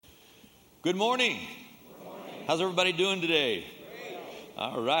Good morning. How's everybody doing today?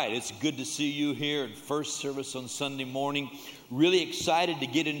 All right, it's good to see you here at first service on Sunday morning. Really excited to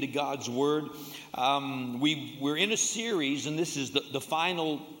get into God's Word. We're in a series, and this is the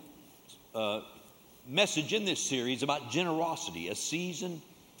final message in this series about generosity, a season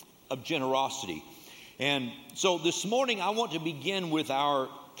of generosity. And so this morning I want to begin with our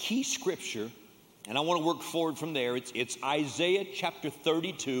key scripture, and I want to work forward from there. It's Isaiah chapter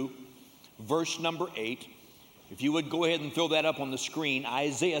 32. Verse number 8. If you would go ahead and throw that up on the screen,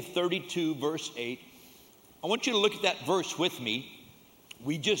 Isaiah 32, verse 8. I want you to look at that verse with me.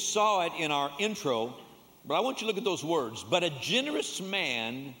 We just saw it in our intro, but I want you to look at those words. But a generous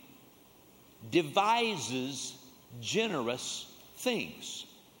man devises generous things,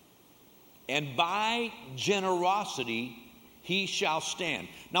 and by generosity he shall stand.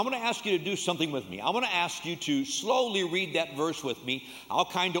 Now, I'm going to ask you to do something with me. I'm going to ask you to slowly read that verse with me. I'll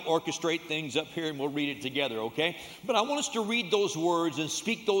kind of orchestrate things up here and we'll read it together, okay? But I want us to read those words and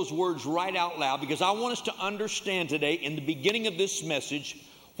speak those words right out loud, because I want us to understand today, in the beginning of this message,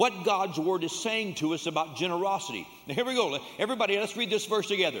 what God's Word is saying to us about generosity. Now, here we go. Everybody, let's read this verse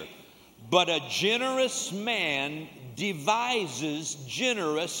together. But a generous man devises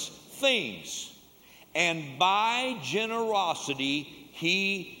generous things, and by generosity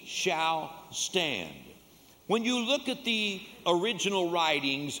he shall stand. When you look at the original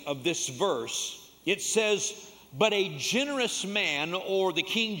writings of this verse, it says, but a generous man, or the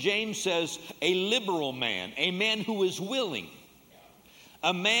King James says, a liberal man, a man who is willing,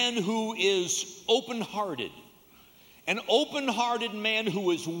 a man who is open-hearted. An open-hearted man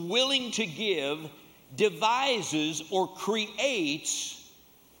who is willing to give devises or creates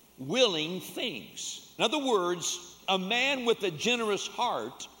willing things. In other words, a man with a generous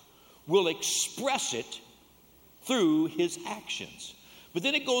heart will express it through his actions. But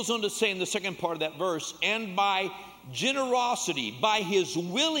then it goes on to say in the second part of that verse, and by generosity, by his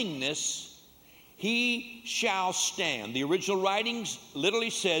willingness, he shall stand. The original writings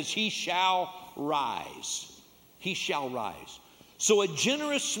literally says he shall rise. He shall rise. So a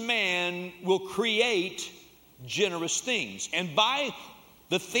generous man will create generous things. And by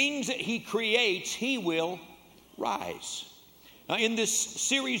the things that he creates, he will rise. Now, in this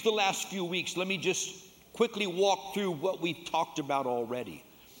series the last few weeks, let me just quickly walk through what we've talked about already.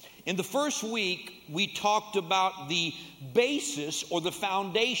 In the first week, we talked about the basis or the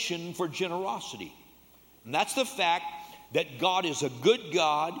foundation for generosity. And that's the fact that God is a good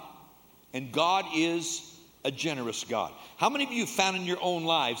God and God is a generous God. How many of you have found in your own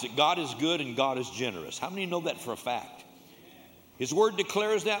lives that God is good and God is generous? How many know that for a fact? His word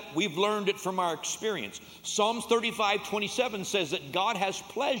declares that. We've learned it from our experience. Psalms 35:27 says that God has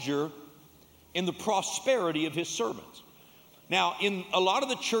pleasure in the prosperity of his servants. Now, in a lot of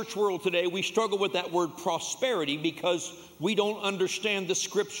the church world today, we struggle with that word prosperity because we don't understand the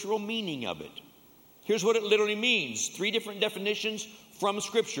scriptural meaning of it. Here's what it literally means. 3 different definitions from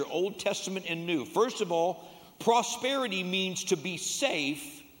Scripture, Old Testament and New. First of all, prosperity means to be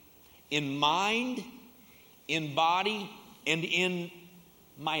safe in mind, in body, and in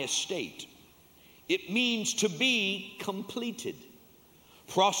my estate. It means to be completed.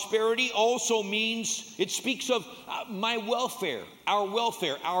 Prosperity also means, it speaks of my welfare, our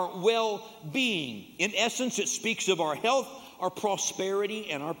well-being. In essence, it speaks of our health, our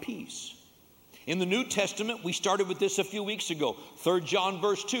prosperity, and our peace. In the New Testament, we started with this a few weeks ago. 3 John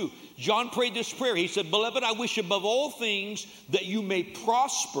verse 2. John prayed this prayer. He said, beloved, I wish above all things that you may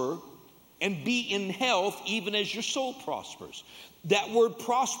prosper and be in health even as your soul prospers. That word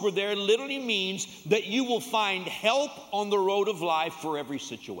prosper there literally means that you will find help on the road of life for every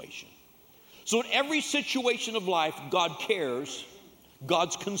situation. So in every situation of life, God cares,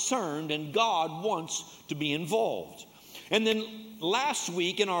 God's concerned, and God wants to be involved. And then last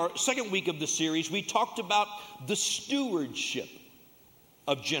week, in our second week of the series, we talked about the stewardship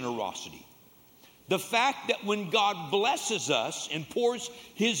of generosity. The fact that when God blesses us and pours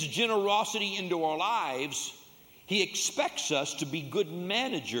his generosity into our lives, he expects us to be good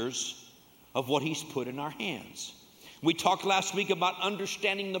managers of what he's put in our hands. We talked last week about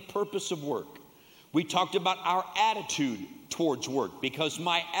understanding the purpose of work. We talked about our attitude towards work, because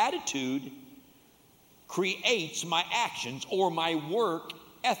my attitude creates my actions or my work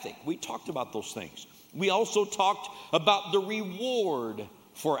ethic. We talked about those things. We also talked about the reward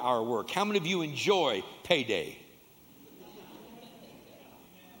for our work. How many of you enjoy payday?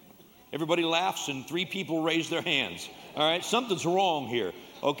 Everybody laughs and 3 people raise their hands. All right, something's wrong here.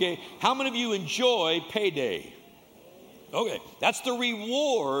 Okay, how many of you enjoy payday? Okay, that's the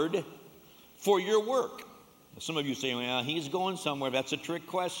reward for your work. Some of you say, well, he's going somewhere. That's a trick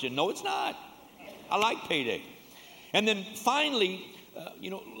question. No, it's not. I like payday. And then finally,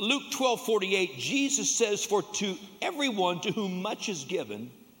 Luke 12:48, Jesus says, for to everyone to whom much is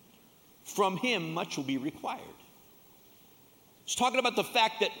given, from him much will be required. It's talking about the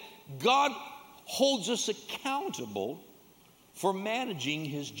fact that God holds us accountable for managing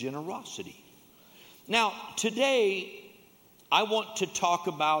his generosity. Now, today, I want to talk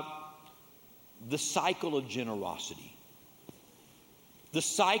about the cycle of generosity. The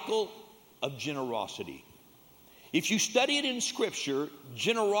cycle of generosity. If you study it in Scripture,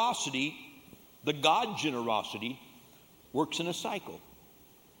 generosity, the God generosity, works in a cycle.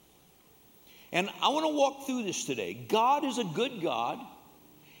 And I want to walk through this today. God is a good God.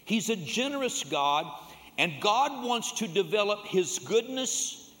 He's a generous God. And God wants to develop his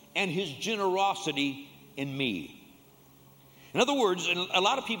goodness and his generosity in me. In other words, and a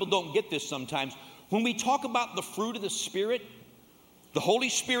lot of people don't get this sometimes, when we talk about the fruit of the Spirit, the Holy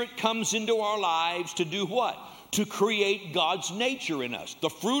Spirit comes into our lives to do what? To create God's nature in us. The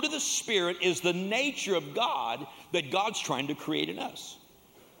fruit of the Spirit is the nature of God that God's trying to create in us.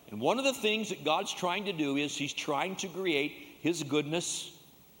 And one of the things that God's trying to do is he's trying to create his goodness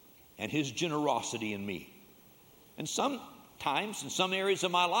and his generosity in me. And sometimes, in some areas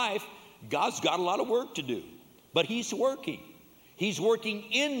of my life, God's got a lot of work to do. But he's working. He's working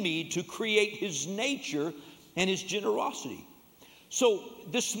in me to create his nature and his generosity. So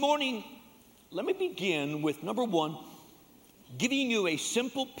this morning, let me begin with, number one, giving you a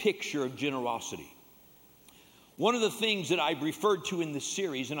simple picture of generosity. One of the things that I've referred to in this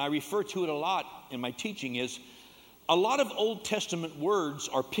series, and I refer to it a lot in my teaching, is a lot of Old Testament words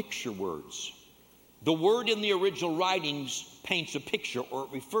are picture words. The word in the original writings paints a picture, or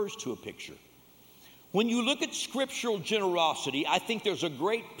it refers to a picture. When you look at scriptural generosity, I think there's a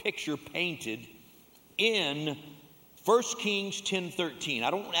great picture painted in 1 Kings 10:13. I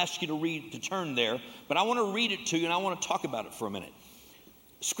don't ask you to turn there, but I want to read it to you and I want to talk about it for a minute.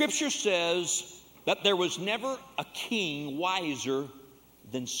 Scripture says that there was never a king wiser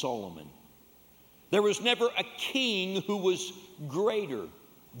than Solomon. There was never a king who was greater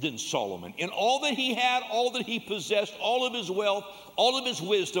than Solomon. In all that he had, all that he possessed, all of his wealth, all of his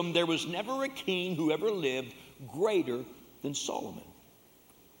wisdom, there was never a king who ever lived greater than Solomon.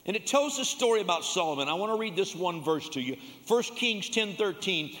 And it tells the story about Solomon. I want to read this one verse to you. 1 Kings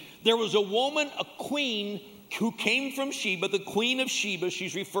 10:13. There was a woman, a queen, who came from Sheba, the queen of Sheba,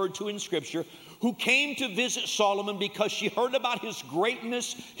 she's referred to in Scripture, who came to visit Solomon because she heard about his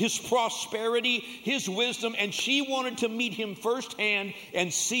greatness, his prosperity, his wisdom, and she wanted to meet him firsthand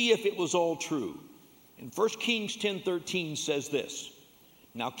and see if it was all true. And 1 Kings 10:13 says this.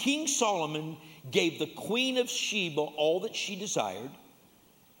 Now King Solomon gave the queen of Sheba all that she desired,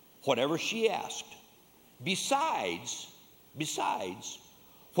 whatever she asked, besides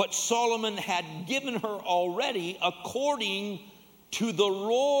what Solomon had given her already according to the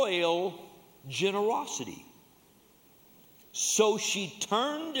royal generosity. So she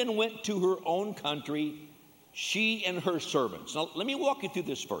turned and went to her own country, she and her servants. Now, let me walk you through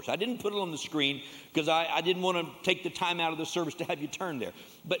this verse. I didn't put it on the screen because I didn't want to take the time out of the service to have you turn there.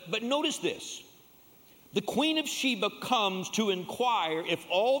 But notice this. The queen of Sheba comes to inquire if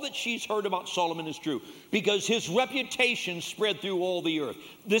all that she's heard about Solomon is true, because his reputation spread through all the earth.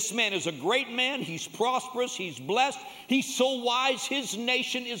 This man is a great man. He's prosperous. He's blessed. He's so wise. His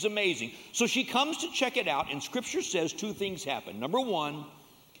nation is amazing. So she comes to check it out, and Scripture says two things happen. Number one,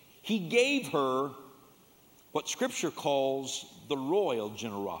 he gave her what Scripture calls the royal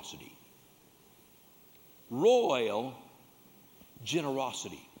generosity. Royal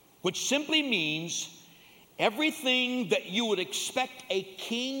generosity, which simply means everything that you would expect a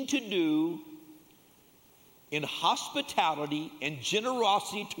king to do in hospitality and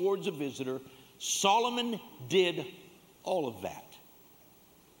generosity towards a visitor, Solomon did all of that.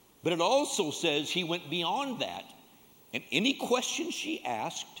 But it also says he went beyond that. And any question she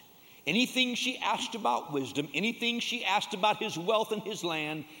asked, anything she asked about wisdom, anything she asked about his wealth and his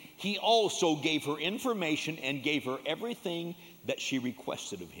land, he also gave her information and gave her everything that she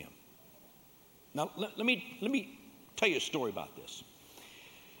requested of him. Now, let me tell you a story about this.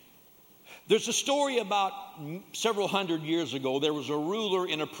 There's a story about several hundred years ago. There was a ruler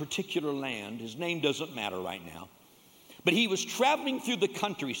in a particular land. His name doesn't matter right now. But he was traveling through the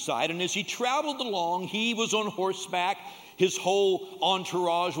countryside, and as he traveled along, he was on horseback. His whole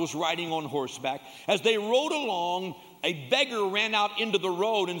entourage was riding on horseback. As they rode along, a beggar ran out into the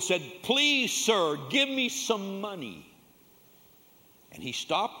road and said, "Please, sir, give me some money." And he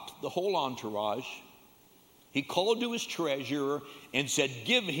stopped the whole entourage, He called to his treasurer and said,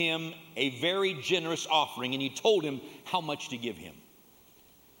 give him a very generous offering. And he told him how much to give him.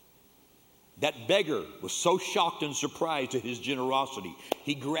 That beggar was so shocked and surprised at his generosity.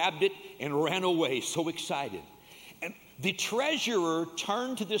 He grabbed it and ran away, so excited. And the treasurer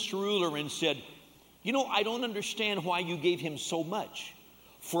turned to this ruler and said, I don't understand why you gave him so much.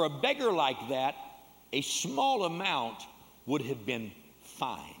 For a beggar like that, a small amount would have been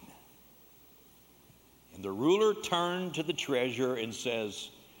fine. And the ruler turned to the treasurer and says,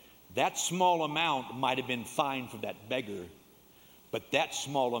 that small amount might have been fine for that beggar, but that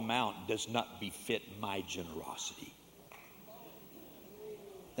small amount does not befit my generosity.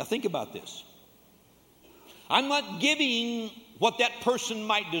 Now think about this. I'm not giving what that person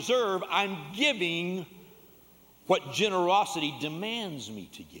might deserve. I'm giving what generosity demands me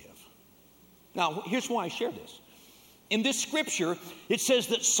to give. Now, here's why I share this. In this scripture, it says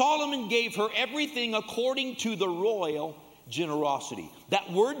that Solomon gave her everything according to the royal generosity. That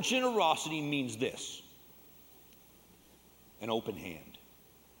word generosity means this: an open hand.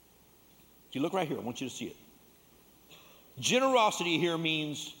 If you look right here, I want you to see it. Generosity here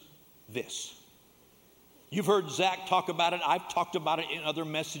means this. You've heard Zach talk about it. I've talked about it in other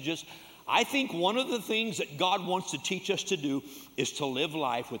messages. I think one of the things that God wants to teach us to do is to live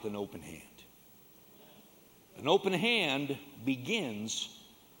life with an open hand. An open hand begins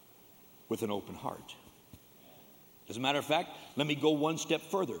with an open heart. As a matter of fact, let me go one step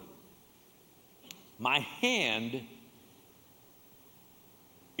further. My hand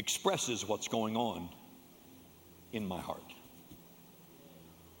expresses what's going on in my heart.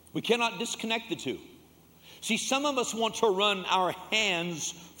 We cannot disconnect the two. See, some of us want to run our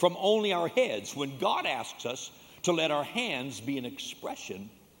hands from only our heads when God asks us to let our hands be an expression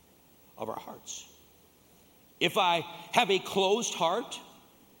of our hearts. If I have a closed heart,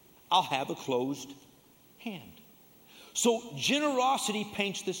 I'll have a closed hand. So generosity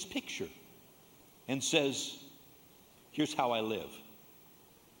paints this picture and says, here's how I live.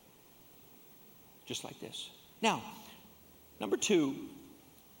 Just like this. Now, number two,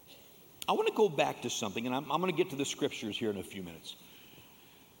 I want to go back to something, and I'm going to get to the scriptures here in a few minutes.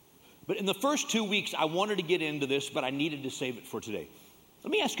 But in the first 2 weeks, I wanted to get into this, but I needed to save it for today.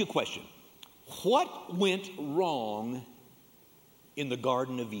 Let me ask you a question. What went wrong in the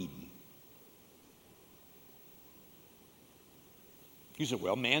Garden of Eden? You said,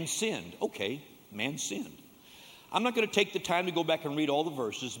 well, man sinned. Okay, man sinned. I'm not going to take the time to go back and read all the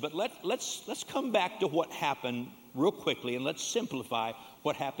verses, but let's come back to what happened real quickly, and let's simplify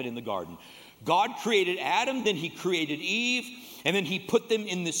what happened in the garden. God created Adam, then he created Eve, and then he put them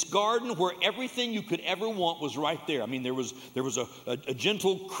in this garden where everything you could ever want was right there. I mean, there was a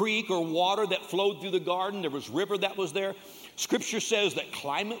gentle creek or water that flowed through the garden. There was river that was there. Scripture says that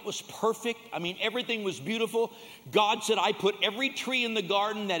climate was perfect. I mean, everything was beautiful. God said, I put every tree in the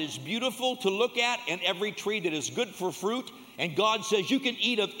garden that is beautiful to look at and every tree that is good for fruit. And God says, you can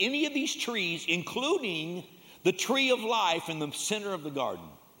eat of any of these trees, including the tree of life in the center of the garden.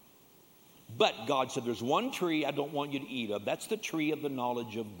 But God said, there's one tree I don't want you to eat of. That's the tree of the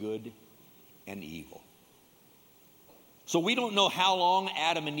knowledge of good and evil. So we don't know how long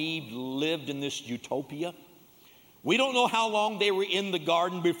Adam and Eve lived in this utopia. We don't know how long they were in the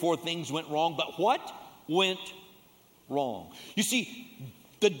garden before things went wrong. But what went wrong? You see,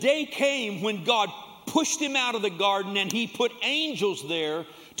 the day came when God pushed him out of the garden and he put angels there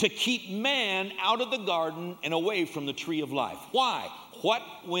to keep man out of the garden and away from the tree of life. Why? What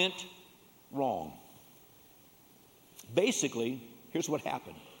went wrong? Basically, here's what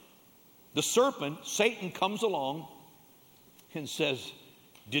happened. The serpent, Satan, comes along and says,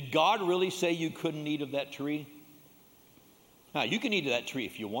 did God really say you couldn't eat of that tree? Now, you can eat of that tree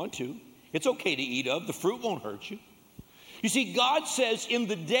if you want to. It's okay to eat of. The fruit won't hurt you. You see, God says, in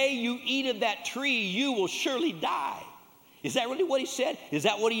the day you eat of that tree, you will surely die. Is that really what he said? Is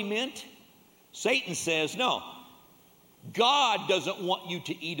that what he meant? Satan says, no. God doesn't want you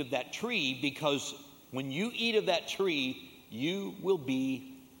to eat of that tree because when you eat of that tree, you will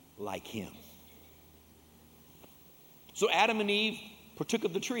be like him. So Adam and Eve partook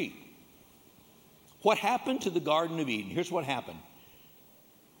of the tree. What happened to the Garden of Eden? Here's what happened.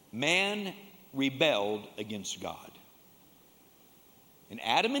 Man rebelled against God. And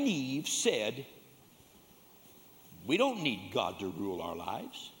Adam and Eve said, we don't need God to rule our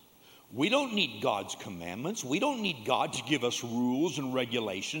lives. We don't need God's commandments. We don't need God to give us rules and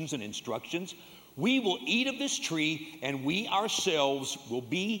regulations and instructions. We will eat of this tree and we ourselves will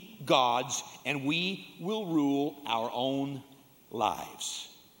be gods and we will rule our own lives.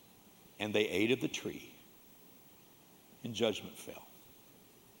 And they ate of the tree and judgment fell.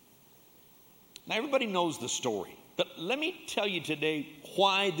 Now, everybody knows the story, but let me tell you today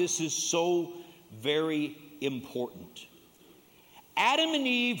why this is so very important. Adam and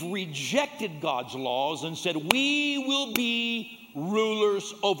Eve rejected God's laws and said, we will be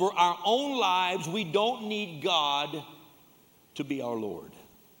rulers over our own lives. We don't need God to be our Lord.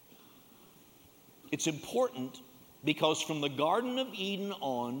 It's important because from the Garden of Eden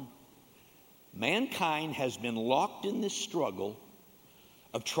on, mankind has been locked in this struggle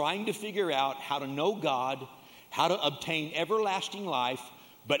of trying to figure out how to know God, how to obtain everlasting life,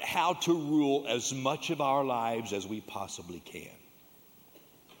 but how to rule as much of our lives as we possibly can.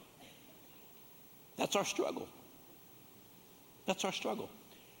 That's our struggle. That's our struggle.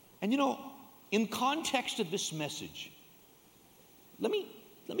 And in context of this message, let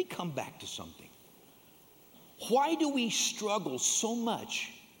me come back to something. Why do we struggle so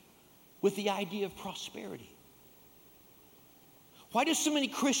much with the idea of prosperity? Why do so many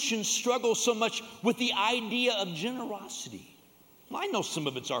Christians struggle so much with the idea of generosity? Well, I know some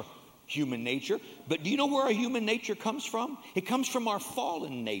of it's our human nature, but do you know where our human nature comes from? It comes from our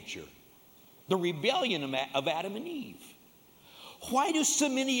fallen nature, the rebellion of Adam and Eve. Why do so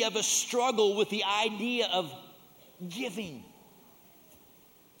many of us struggle with the idea of giving?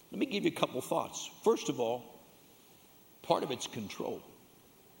 Let me give you a couple thoughts. First of all, part of it's control.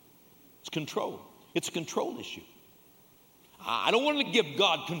 It's control. It's a control issue. I don't want to give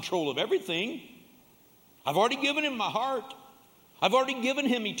God control of everything. I've already given him my heart. I've already given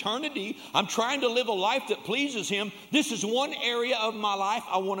him eternity. I'm trying to live a life that pleases him. This is one area of my life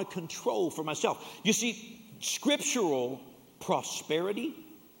I want to control for myself. You see, scriptural prosperity,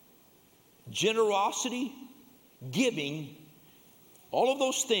 generosity, giving, all of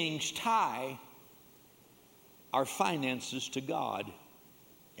those things tie our finances to God.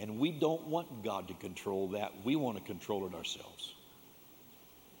 And we don't want God to control that. We want to control it ourselves.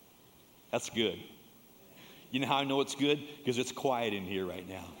 That's good. You know how I know it's good? Because it's quiet in here right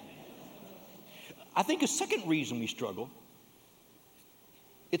now. I think a second reason we struggle,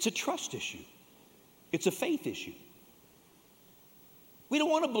 it's a trust issue. It's a faith issue. We don't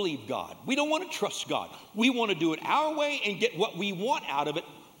want to believe God. We don't want to trust God. We want to do it our way and get what we want out of it,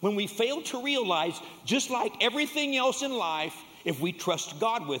 when we fail to realize, just like everything else in life, if we trust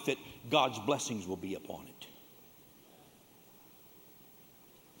God with it, God's blessings will be upon it.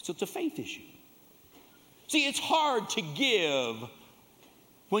 So it's a faith issue. See, it's hard to give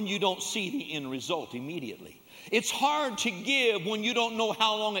when you don't see the end result immediately. It's hard to give when you don't know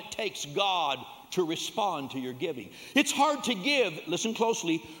how long it takes God to respond to your giving. It's hard to give, listen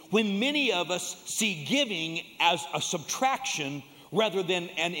closely, when many of us see giving as a subtraction rather than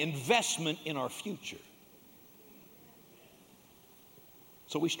an investment in our future.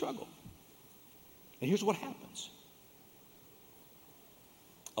 So we struggle. And here's what happens.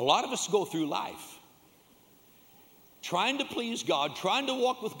 A lot of us go through life trying to please God, trying to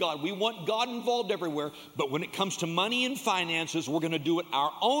walk with God. We want God involved everywhere. But when it comes to money and finances, we're going to do it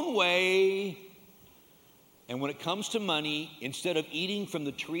our own way. And when it comes to money, instead of eating from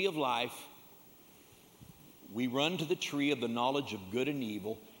the tree of life, we run to the tree of the knowledge of good and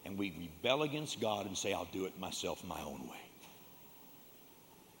evil, and we rebel against God and say, I'll do it myself my own way.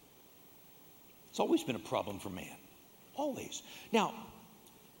 It's always been a problem for man. Always. Now,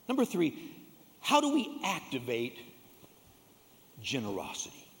 number 3, how do we activate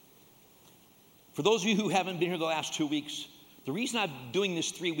generosity? For those of you who haven't been here the last 2 weeks, the reason I'm doing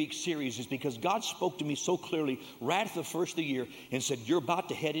this 3-week series is because God spoke to me so clearly right at the first of the year and said, you're about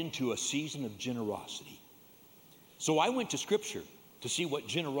to head into a season of generosity. So I went to Scripture to see what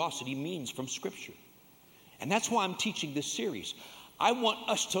generosity means from Scripture. And that's why I'm teaching this series. I want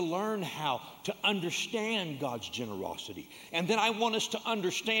us to learn how to understand God's generosity. And then I want us to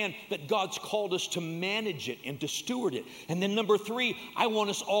understand that God's called us to manage it and to steward it. And then number 3, I want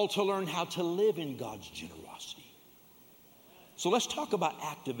us all to learn how to live in God's generosity. So let's talk about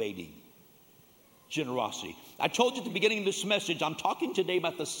activating generosity. I told you at the beginning of this message, I'm talking today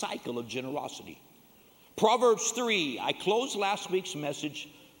about the cycle of generosity. Proverbs 3, I closed last week's message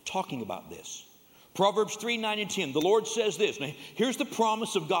talking about this. Proverbs 3, 9, and 10. The Lord says this. Now, here's the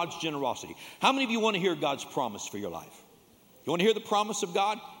promise of God's generosity. How many of you want to hear God's promise for your life? You want to hear the promise of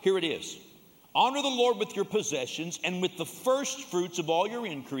God? Here it is. Honor the Lord with your possessions and with the first fruits of all your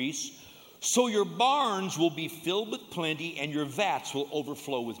increase, so your barns will be filled with plenty and your vats will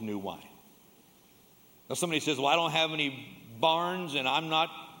overflow with new wine. Now somebody says, well, I don't have any barns and I'm not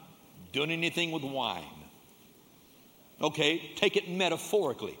doing anything with wine. Okay, take it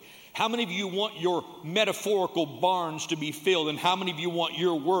metaphorically. How many of you want your metaphorical barns to be filled, and how many of you want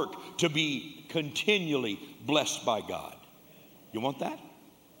your work to be continually blessed by God? You want that?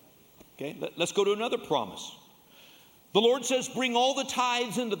 Okay, let's go to another promise. The Lord says, bring all the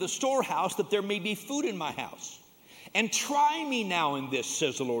tithes into the storehouse that there may be food in my house. And try me now in this,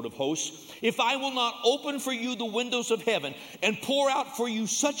 says the Lord of hosts, if I will not open for you the windows of heaven and pour out for you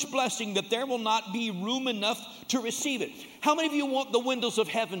such blessing that there will not be room enough to receive it. How many of you want the windows of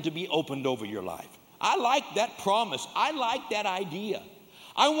heaven to be opened over your life? I like that promise. I like that idea.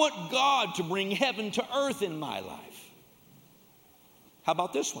 I want God to bring heaven to earth in my life. How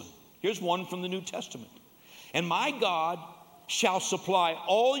about this one? Here's one from the New Testament. And my God shall supply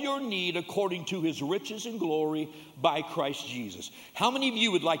all your need according to his riches and glory by Christ Jesus. How many of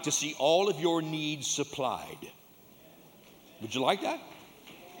you would like to see all of your needs supplied? Would you like that?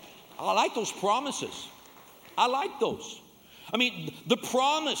 I like those promises. I like those. I mean, the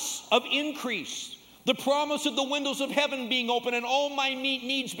promise of increase, the promise of the windows of heaven being open and all my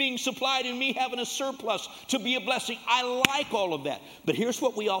needs being supplied and me having a surplus to be a blessing. I like all of that. But here's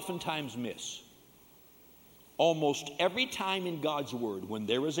what we oftentimes miss. Almost every time in God's word, when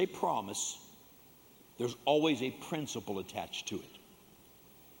there is a promise, there's always a principle attached to it.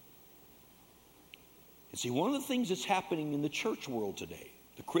 And see, one of the things that's happening in the church world today,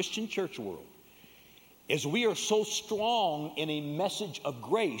 the Christian church world, is we are so strong in a message of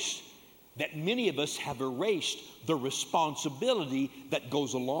grace that many of us have erased the responsibility that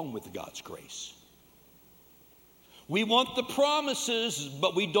goes along with God's grace. We want the promises,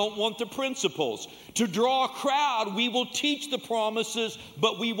 but we don't want the principles. To draw a crowd, we will teach the promises,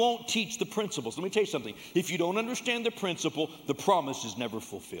 but we won't teach the principles. Let me tell you something. If you don't understand the principle, the promise is never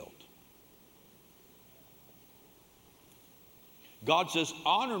fulfilled. God says,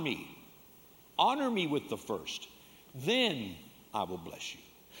 honor me. Honor me with the first. Then I will bless you.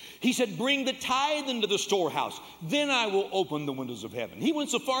 He said, bring the tithe into the storehouse. Then I will open the windows of heaven. He went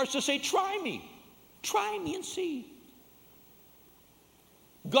so far as to say, try me. Try me and see.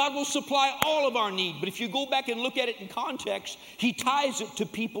 God will supply all of our need. But if you go back and look at it in context, he ties it to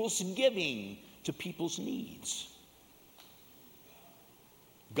people's giving, to people's needs.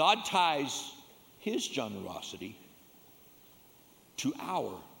 God ties his generosity to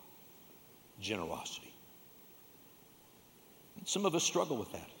our generosity. And some of us struggle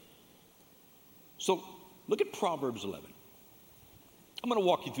with that. So look at Proverbs 11. I'm going to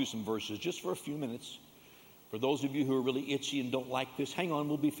walk you through some verses just for a few minutes. For those of you who are really itchy and don't like this, hang on,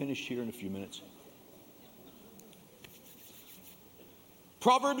 we'll be finished here in a few minutes.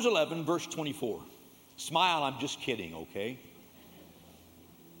 Proverbs 11, verse 24. Smile, I'm just kidding, okay?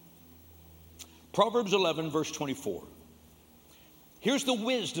 Proverbs 11, verse 24. Here's the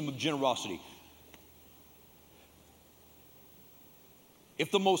wisdom of generosity.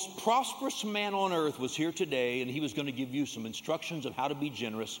 If the most prosperous man on earth was here today and he was going to give you some instructions of how to be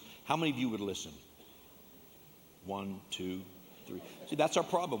generous, how many of you would listen? 1, 2, 3. See, that's our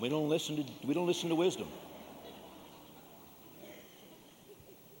problem. We don't listen to wisdom.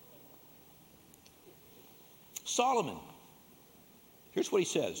 Solomon. Here's what he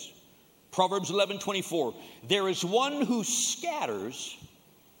says. Proverbs 11:24. There is one who scatters.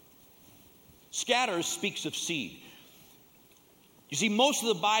 Scatters speaks of seed. You see, most of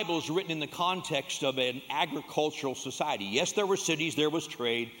the Bible is written in the context of an agricultural society. Yes, there were cities, there was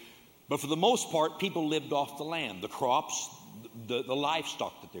trade, but for the most part, people lived off the land, the crops, the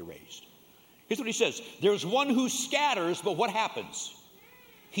livestock that they raised. Here's what he says. There's one who scatters, but what happens?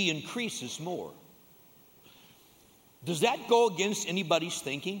 He increases more. Does that go against anybody's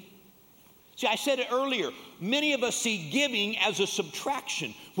thinking? See, I said it earlier. Many of us see giving as a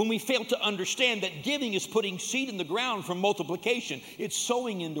subtraction when we fail to understand that giving is putting seed in the ground for multiplication. It's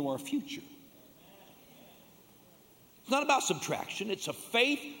sowing into our future. It's not about subtraction. It's a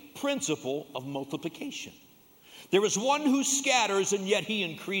faith principle of multiplication. There is one who scatters and yet he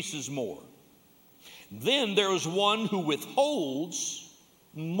increases more. Then there is one who withholds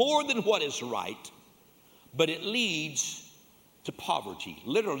more than what is right, but it leads to poverty,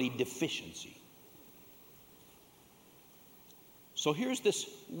 literally deficiency. So here's this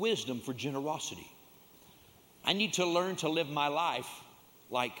wisdom for generosity. I need to learn to live my life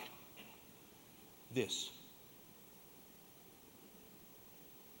like this.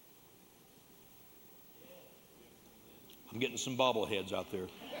 I'm getting some bobbleheads out there.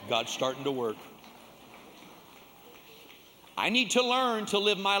 God's starting to work. I need to learn to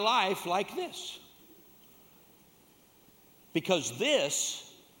live my life like this. Because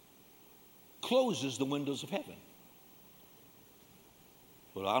this closes the windows of heaven.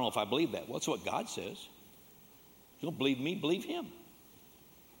 Well, I don't know if I believe that. Well, that's what God says. If you don't believe me, believe him.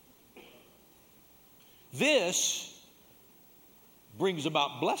 This brings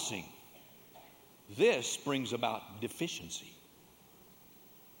about blessing. This brings about deficiency.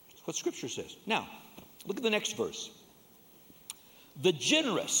 That's what Scripture says. Now, look at the next verse. The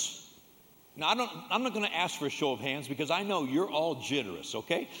generous. Now, I'm not going to ask for a show of hands because I know you're all generous,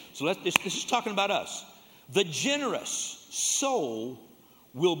 okay? So this is talking about us. The generous soul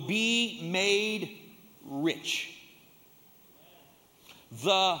will be made rich.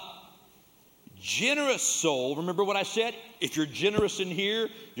 The generous soul, remember what I said? If you're generous in here,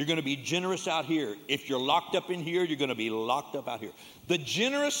 you're going to be generous out here. If you're locked up in here, you're going to be locked up out here. The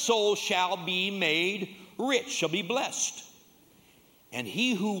generous soul shall be made rich, shall be blessed. And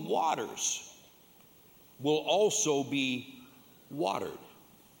he who waters will also be watered.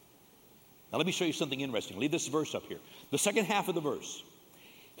 Now let me show you something interesting. Leave this verse up here. The second half of the verse.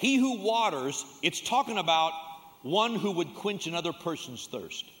 He who waters, it's talking about one who would quench another person's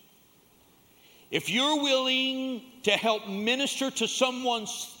thirst. If you're willing to help minister to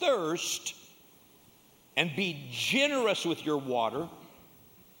someone's thirst and be generous with your water,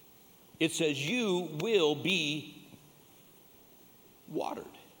 it says you will be watered.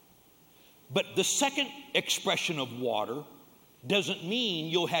 But the second expression of water doesn't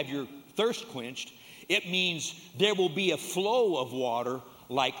mean you'll have your thirst quenched. It means there will be a flow of water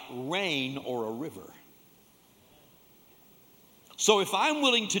like rain or a river. So if I'm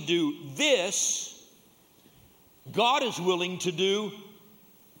willing to do this, God is willing to do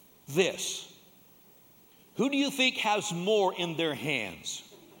this. Who do you think has more in their hands?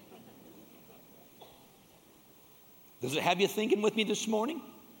 Does it have you thinking with me this morning?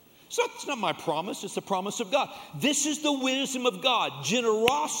 So it's not my promise, it's the promise of God. This is the wisdom of God.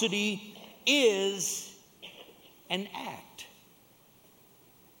 Generosity is an act.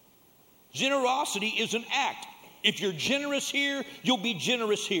 Generosity is an act. If you're generous here, you'll be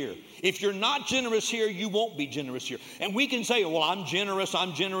generous here. If you're not generous here, you won't be generous here. And we can say, well, I'm generous,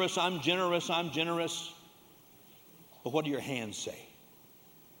 I'm generous, I'm generous, I'm generous. But what do your hands say?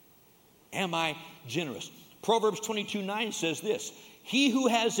 Am I generous? Proverbs 22:9 says this. He who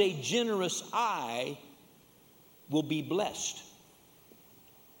has a generous eye will be blessed,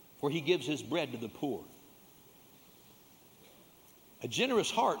 for he gives his bread to the poor. A generous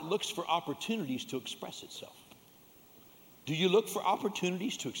heart looks for opportunities to express itself. Do you look for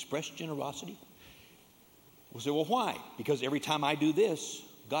opportunities to express generosity? We'll say, well, why? Because every time I do this,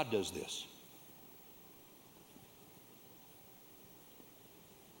 God does this.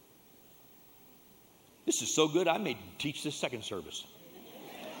 This is so good, I may teach this second service.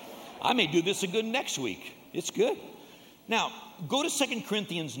 I may do this again next week. It's good. Now, go to 2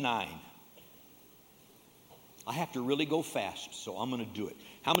 Corinthians 9. I have to really go fast, so I'm going to do it.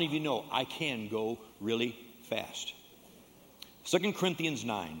 How many of you know I can go really fast? 2 Corinthians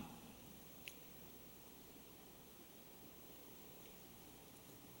 9.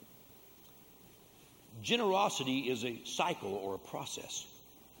 Generosity is a cycle or a process.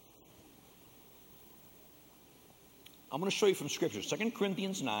 I'm going to show you from Scripture. 2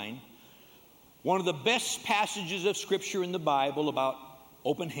 Corinthians 9, one of the best passages of Scripture in the Bible about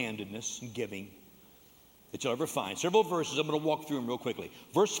open-handedness and giving that you'll ever find. Several verses, I'm going to walk through them real quickly.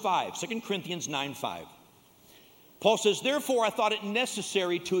 Verse 5, 2 Corinthians 9:5. Paul says, therefore I thought it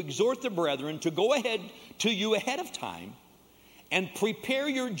necessary to exhort the brethren to go ahead to you ahead of time and prepare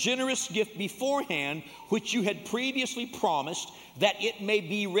your generous gift beforehand, which you had previously promised, that it may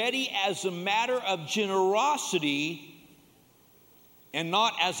be ready as a matter of generosity and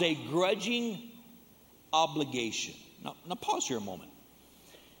not as a grudging obligation. Now pause here a moment.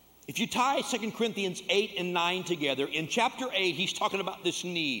 If you tie 2 Corinthians 8 and 9 together, in chapter 8, he's talking about this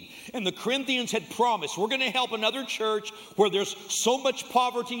need. And the Corinthians had promised, we're going to help another church where there's so much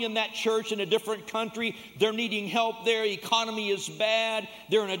poverty in that church in a different country. They're needing help. Their economy is bad.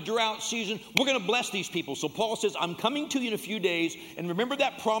 They're in a drought season. We're going to bless these people. So Paul says, I'm coming to you in a few days. And remember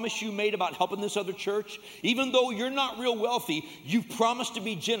that promise you made about helping this other church? Even though you're not real wealthy, you've promised to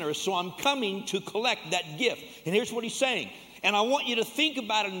be generous. So I'm coming to collect that gift. And here's what he's saying. And I want you to think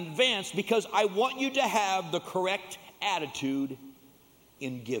about it in advance because I want you to have the correct attitude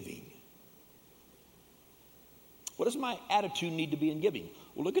in giving. What does my attitude need to be in giving?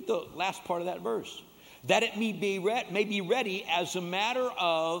 Well, look at the last part of that verse. That it may be ready as a matter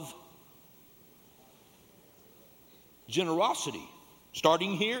of generosity.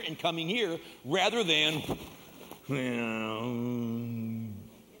 Starting here and coming here rather than, well,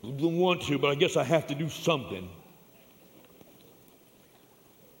 I don't want to, but I guess I have to do something.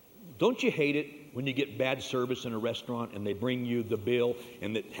 Don't you hate it when you get bad service in a restaurant and they bring you the bill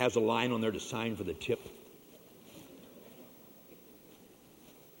and it has a line on there to sign for the tip?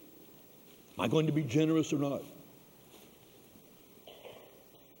 Am I going to be generous or not?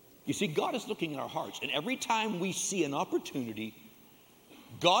 You see, God is looking at our hearts. And every time we see an opportunity,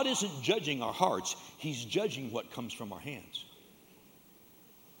 God isn't judging our hearts. He's judging what comes from our hands.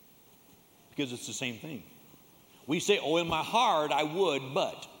 Because it's the same thing. We say, oh, in my heart I would,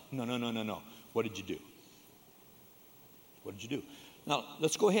 but. No. What did you do? What did you do? Now,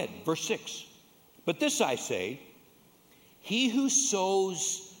 let's go ahead. Verse 6. But this I say, he who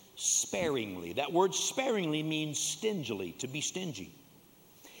sows sparingly. That word sparingly means stingily, to be stingy.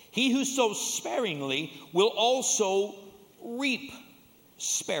 He who sows sparingly will also reap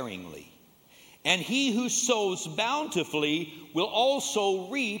sparingly. And he who sows bountifully will also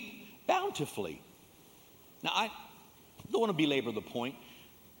reap bountifully. Now, I don't want to belabor the point.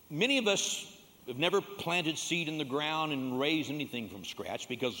 Many of us have never planted seed in the ground and raised anything from scratch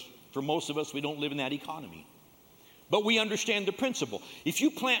because for most of us, we don't live in that economy. But we understand the principle. If you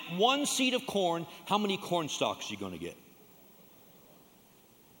plant one seed of corn, how many corn stalks are you going to get?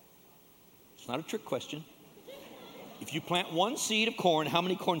 It's not a trick question. If you plant one seed of corn, how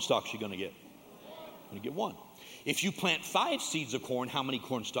many corn stalks are you going to get? You're going to get one. If you plant 5 seeds of corn, how many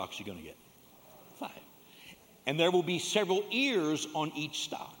corn stalks are you going to get? 5. And there will be several ears on each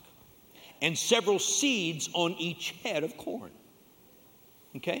stalk and several seeds on each head of corn.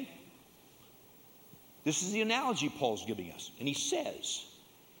 Okay? This is the analogy Paul's giving us. And he says,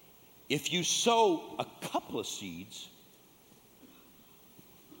 if you sow a couple of seeds,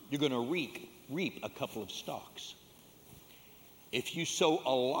 you're going to reap a couple of stalks. If you sow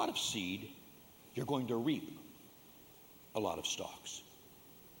a lot of seed, you're going to reap a lot of stalks.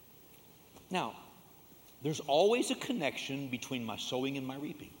 Now, there's always a connection between my sowing and my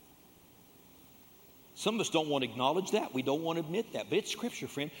reaping. Some of us don't want to acknowledge that. We don't want to admit that. But it's Scripture,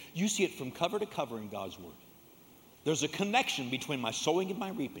 friend. You see it from cover to cover in God's Word. There's a connection between my sowing and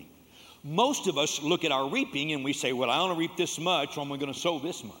my reaping. Most of us look at our reaping and we say, well, I want to reap this much, or I'm going to sow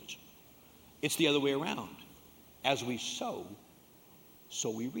this much. It's the other way around. As we sow,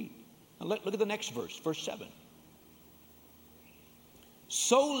 so we reap. Now look at the next verse, verse 7.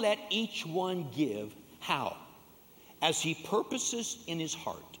 So let each one give, how? As he purposes in his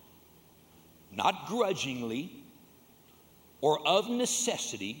heart, not grudgingly or of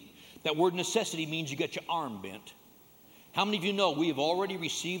necessity. That word necessity means you got your arm bent. How many of you know we have already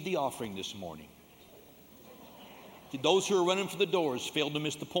received the offering this morning? Those who are running for the doors failed to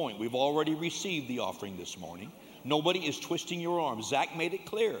miss the point. We've already received the offering this morning. Nobody is twisting your arm. Zach made it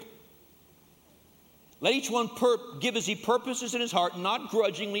clear. Let each one give as he purposes in his heart, not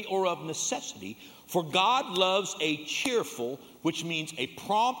grudgingly or of necessity. For God loves a cheerful, which means a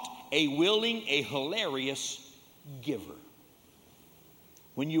prompt, a willing, a hilarious giver.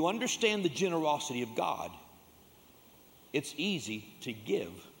 When you understand the generosity of God, it's easy to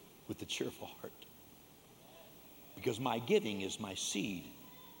give with a cheerful heart. Because my giving is my seed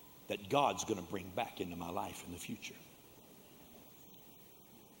that God's going to bring back into my life in the future.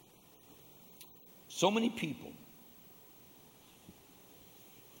 So many people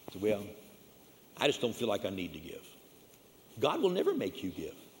say, well, I just don't feel like I need to give. God will never make you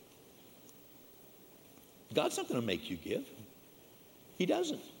give. God's not going to make you give. He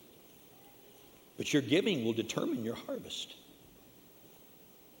doesn't. But your giving will determine your harvest.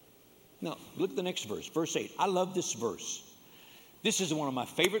 Now, look at the next verse, verse 8. I love this verse. This is one of my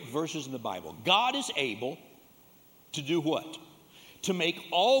favorite verses in the Bible. God is able to do what? To make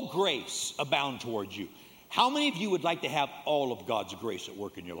all grace abound towards you. How many of you would like to have all of God's grace at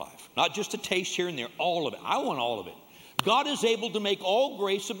work in your life? Not just a taste here and there, all of it. I want all of it. God is able to make all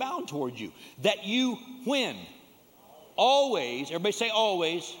grace abound towards you. That you, when? Always, everybody say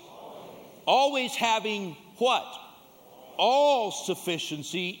always. Always having what? All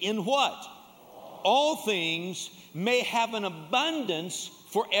sufficiency in what? All things may have an abundance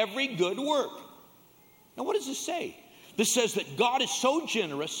for every good work. Now what does this say? This says that God is so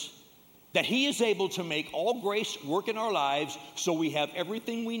generous that He is able to make all grace work in our lives so we have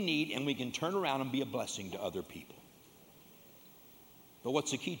everything we need and we can turn around and be a blessing to other people. But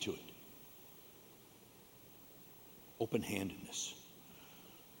what's the key to it? Open-handedness.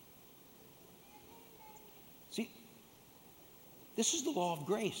 See, this is the law of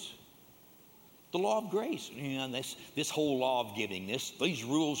grace. The law of grace. You know, this whole law of giving, these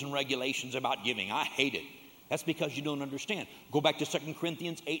rules and regulations about giving, I hate it. That's because you don't understand. Go back to 2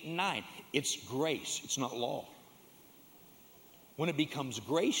 Corinthians 8 and 9. It's grace. It's not law. When it becomes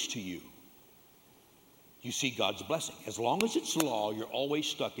grace to you, you see God's blessing. As long as it's law, you're always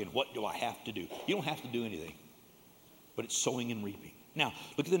stuck in what do I have to do? You don't have to do anything. But it's sowing and reaping. Now,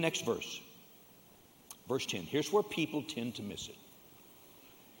 look at the next verse. Verse 10. Here's where people tend to miss it.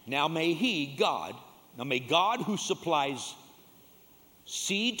 Now may God who supplies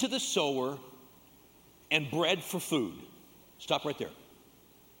seed to the sower and bread for food. Stop right there.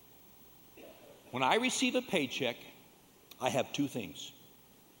 When I receive a paycheck, I have two things.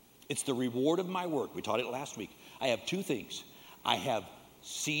 It's the reward of my work. We taught it last week. I have two things. I have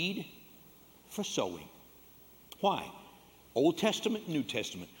seed for sowing. Why? Old Testament, New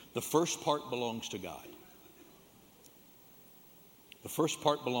Testament. The first part belongs to God. The first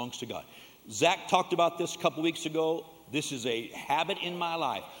part belongs to God. Zach talked about this a couple weeks ago. This is a habit in my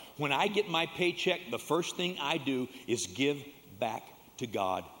life. When I get my paycheck, the first thing I do is give back to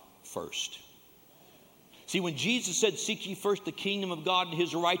God first. See, when Jesus said, seek ye first the kingdom of God and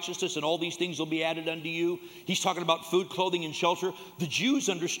his righteousness, and all these things will be added unto you, he's talking about food, clothing, and shelter. The Jews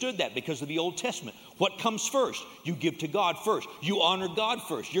understood that because of the Old Testament. What comes first? You give to God first. You honor God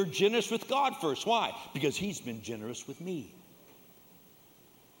first. You're generous with God first. Why? Because he's been generous with me.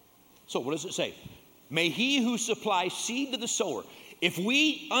 So what does it say? May he who supplies seed to the sower. If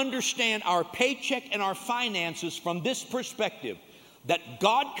we understand our paycheck and our finances from this perspective, that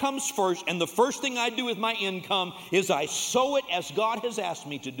God comes first, and the first thing I do with my income is I sow it as God has asked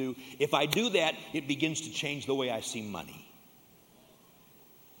me to do. If I do that, it begins to change the way I see money.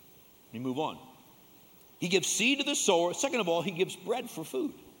 Let me move on. He gives seed to the sower. Second of all, he gives bread for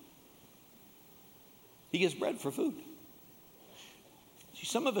food. He gives bread for food. See,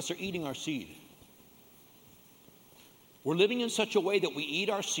 some of us are eating our seed. We're living in such a way that we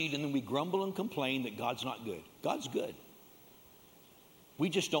eat our seed and then we grumble and complain that God's not good. God's good. We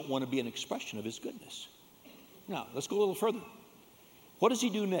just don't want to be an expression of his goodness. Now, let's go a little further. What does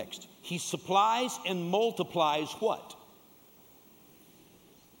he do next? He supplies and multiplies what?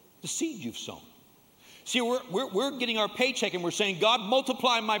 The seed you've sown. See, we're getting our paycheck and we're saying, God,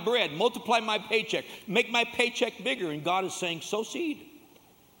 multiply my bread, multiply my paycheck, make my paycheck bigger. And God is saying, sow seed.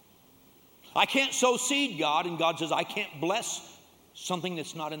 I can't sow seed, God. And God says, I can't bless something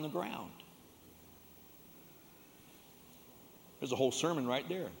that's not in the ground. There's a whole sermon right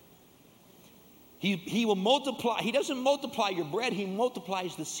there. He will multiply. He doesn't multiply your bread. He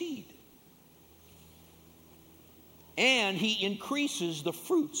multiplies the seed. And he increases the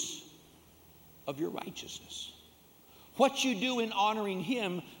fruits of your righteousness. What you do in honoring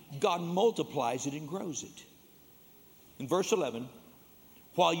him, God multiplies it and grows it. In verse 11,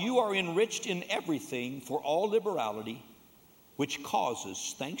 while you are enriched in everything for all liberality, which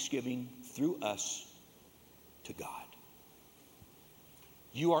causes thanksgiving through us to God.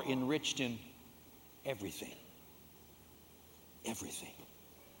 You are enriched in everything. Everything.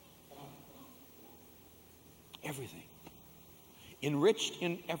 Everything. Enriched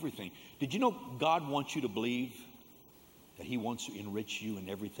in everything. Did you know God wants you to believe that he wants to enrich you in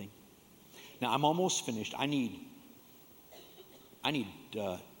everything? Now, I'm almost finished. I need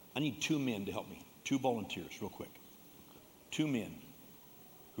 2 men to help me. 2 volunteers, real quick. 2 men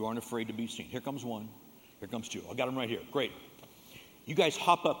who aren't afraid to be seen. Here comes one. Here comes 2. I got them right here. Great. You guys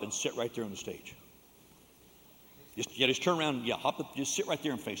hop up and sit right there on the stage. Just turn around. Yeah, hop up. Just sit right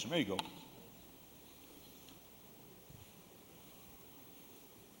there and face them. There you go.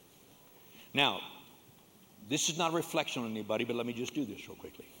 Now, this is not a reflection on anybody, but let me just do this real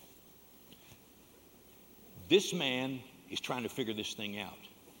quickly. This man is trying to figure this thing out.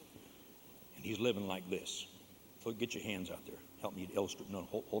 And he's living like this. So get your hands out there. Help me illustrate. No,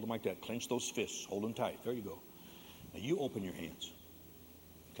 hold them like that. Clench those fists. Hold them tight. There you go. Now you open your hands.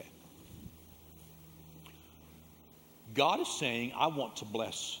 Okay. God is saying, I want to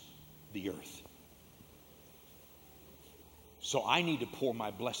bless the earth. So I need to pour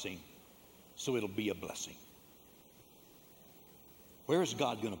my blessing so it'll be a blessing. Where is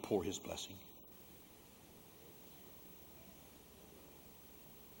God going to pour his blessing?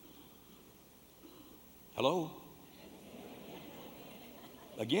 Hello?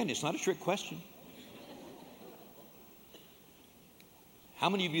 Again, it's not a trick question. How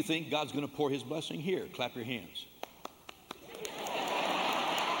many of you think God's going to pour his blessing here? Clap your hands.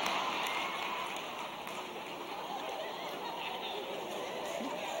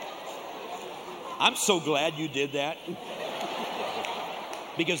 I'm so glad you did that.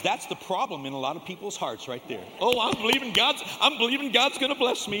 Because that's the problem in a lot of people's hearts right there. Oh, I'm believing God's going to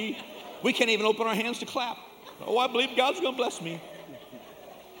bless me. We can't even open our hands to clap. Oh, I believe God's going to bless me.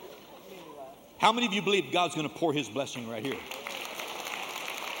 How many of you believe God's going to pour his blessing right here?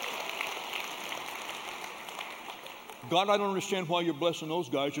 God, I don't understand why you're blessing those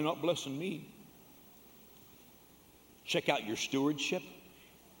guys. You're not blessing me. Check out your stewardship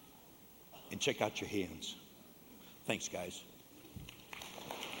and check out your hands. Thanks, guys.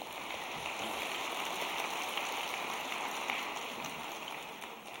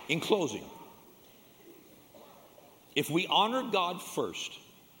 In closing, if we honor God first,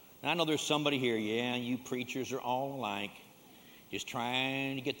 and I know there's somebody here, yeah, you preachers are all alike. just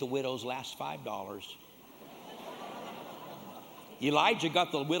trying to get the widow's last $5. Elijah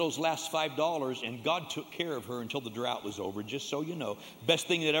got the widow's last $5, and God took care of her until the drought was over, just so you know. Best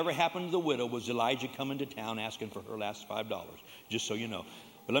thing that ever happened to the widow was Elijah coming to town asking for her last $5, just so you know.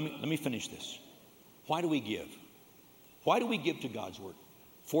 But let me finish this. Why do we give? Why do we give to God's word?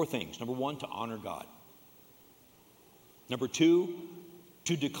 4 things. Number 1, to honor God. Number 2,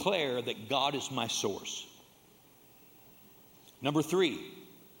 to declare that God is my source. Number 3,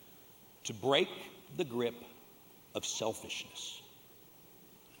 to break the grip of selfishness.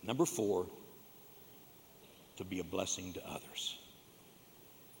 Number 4, to be a blessing to others.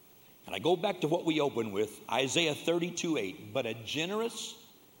 And I go back to what we opened with, Isaiah 32:8. But a generous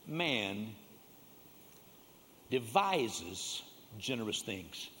man devises generous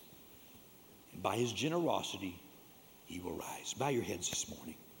things, and by his generosity he will rise. Bow your heads this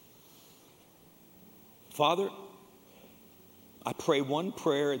morning. Father, I pray one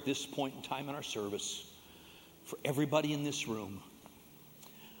prayer at this point in time in our service for everybody in this room.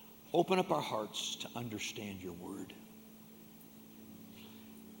 Open up our hearts to understand your word.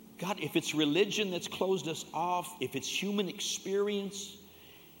 God, if it's religion that's closed us off, if it's human experience,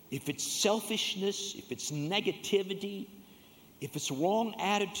 if it's selfishness, if it's negativity, if it's wrong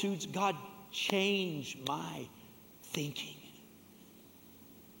attitudes, God, change my thinking.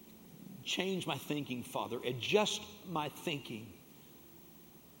 Change my thinking, Father. Adjust my thinking.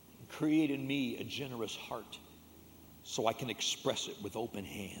 Create in me a generous heart so I can express it with open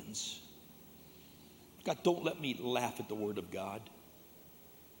hands. God, don't let me laugh at the word of God.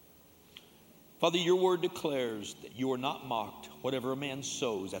 Father, your word declares that you are not mocked. Whatever a man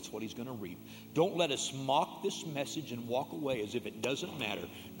sows, that's what he's going to reap. Don't let us mock this message and walk away as if it doesn't matter.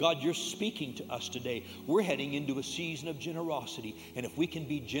 God, you're speaking to us today. We're heading into a season of generosity. And if we can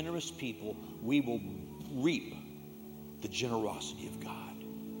be generous people, we will reap the generosity of God.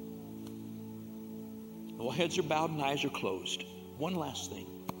 All heads are bowed and eyes are closed. One last thing.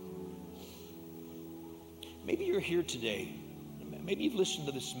 Maybe you're here today. Maybe you've listened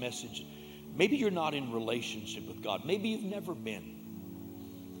to this message. Maybe you're not in relationship with God. Maybe you've never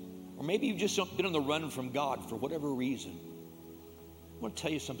been. Or maybe you've just been on the run from God for whatever reason. I want to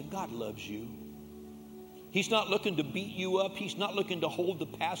tell you something. God loves you. He's not looking to beat you up. He's not looking to hold the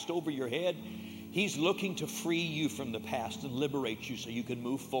past over your head. He's looking to free you from the past and liberate you so you can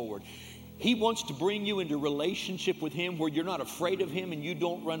move forward. He wants to bring you into relationship with him where you're not afraid of him and you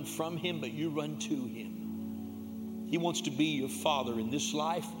don't run from him, but you run to him. He wants to be your father in this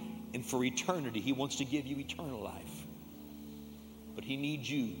life, and for eternity, he wants to give you eternal life. But he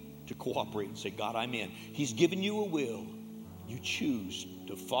needs you to cooperate and say, God, I'm in. He's given you a will. You choose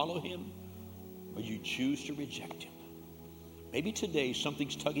to follow him or you choose to reject him. Maybe today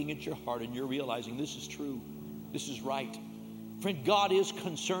something's tugging at your heart and you're realizing this is true. This is right. Friend, God is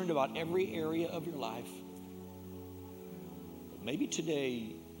concerned about every area of your life. But maybe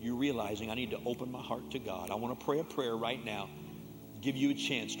today you're realizing I need to open my heart to God. I want to pray a prayer right now. Give you a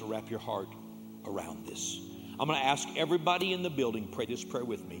chance to wrap your heart around this. I'm going to ask everybody in the building, pray this prayer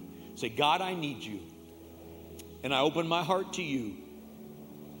with me. Say, God, I need you. And I open my heart to you.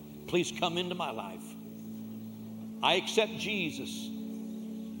 Please come into my life. I accept Jesus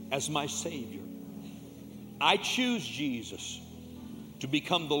as my Savior. I choose Jesus to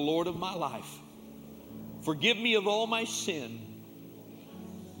become the Lord of my life. Forgive me of all my sin.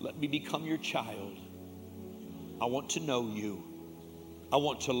 Let me become your child. I want to know you. I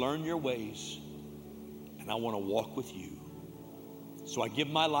want to learn your ways. And I want to walk with you. So I give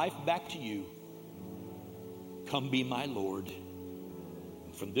my life back to you. Come be my Lord.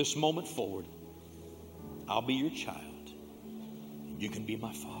 And from this moment forward, I'll be your child. And you can be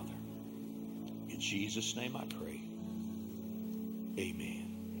my Father. In Jesus' name I pray.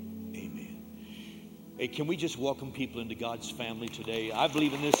 Amen. Amen. Hey, can we just welcome people into God's family today? I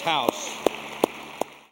believe in this house